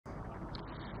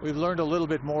We've learned a little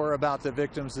bit more about the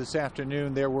victims this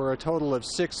afternoon. There were a total of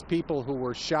 6 people who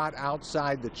were shot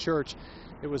outside the church.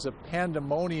 It was a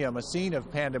pandemonium, a scene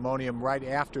of pandemonium right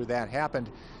after that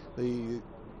happened.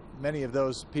 Many of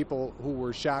those people who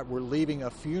were shot were leaving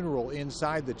a funeral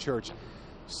inside the church.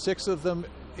 6 of them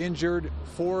injured,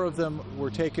 4 of them were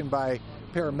taken by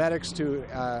paramedics to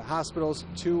hospitals.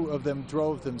 2 of them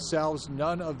drove themselves.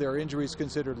 None of their injuries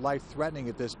considered life-threatening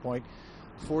at this point.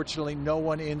 Fortunately, no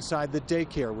one inside the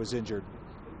daycare was injured.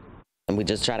 And we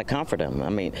just try to comfort them. I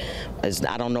mean,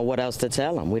 I don't know what else to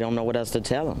tell them. We don't know what else to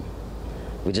tell them.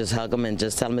 We just hug them and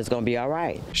just tell them it's going to be all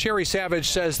right. Sherry Savage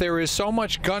says there is so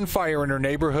much gunfire in her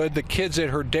neighborhood, the kids at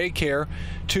her daycare,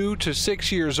 2 to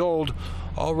 6 years old,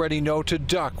 already know to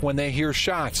duck when they hear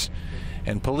shots.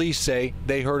 And police say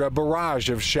they heard a barrage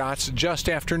of shots just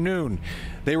after noon.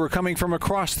 They were coming from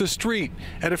across the street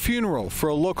at a funeral for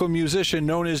a local musician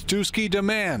known as Dusky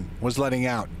DeMan was letting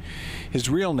out. His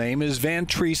real name is Van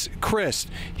Treese Christ.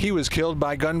 He was killed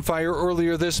by gunfire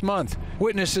earlier this month.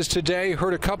 Witnesses today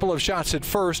heard a couple of shots at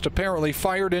first, apparently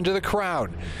fired into the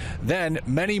crowd. Then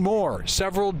many more,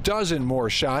 several dozen more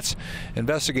shots.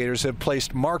 Investigators have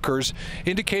placed markers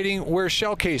indicating where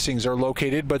shell casings are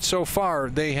located, but so far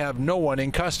they have no one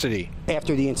in custody.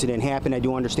 After the incident happened, I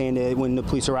do understand that when the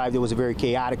police arrived, it was a very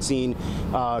chaotic scene,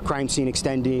 crime scene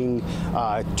extending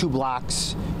 2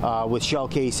 blocks with shell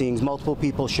casings, multiple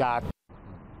people shot.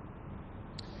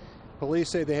 Police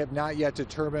say they have not yet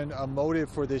determined a motive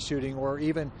for this shooting or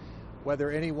even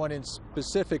whether anyone in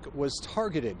specific was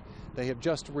targeted. They have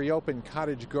just reopened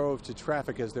Cottage Grove to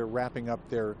traffic as they're wrapping up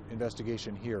their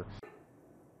investigation here.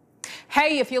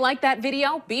 Hey, if you like that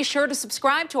video, be sure to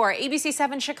subscribe to our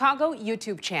ABC7 Chicago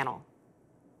YouTube channel.